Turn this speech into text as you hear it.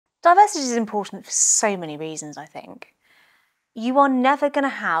Diversity is important for so many reasons, I think. You are never going to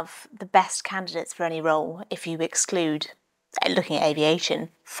have the best candidates for any role if you exclude, looking at aviation,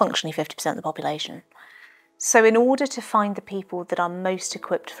 functionally 50% of the population. So in order to find the people that are most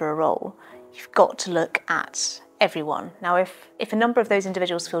equipped for a role, you've got to look at everyone. Now, if a number of those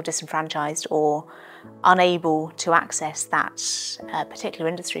individuals feel disenfranchised or unable to access that particular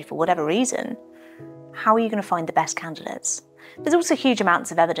industry for whatever reason, how are you going to find the best candidates? There's also huge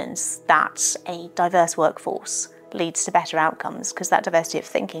amounts of evidence that a diverse workforce leads to better outcomes, because that diversity of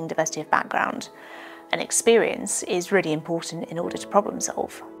thinking, diversity of background and experience is really important in order to problem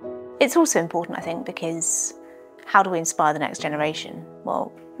solve. It's also important, I think, because how do we inspire the next generation?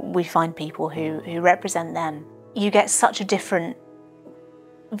 Well, we find people who represent them. You get such a different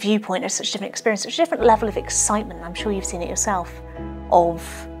viewpoint, such a different experience, such a different level of excitement, I'm sure you've seen it yourself,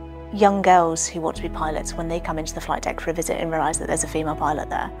 of young girls who want to be pilots when they come into the flight deck for a visit and realise that there's a female pilot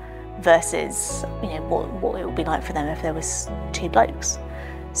there, versus what it would be like for them if there was two blokes.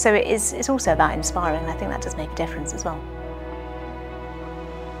 So it's also about inspiring, and I think that does make a difference as well.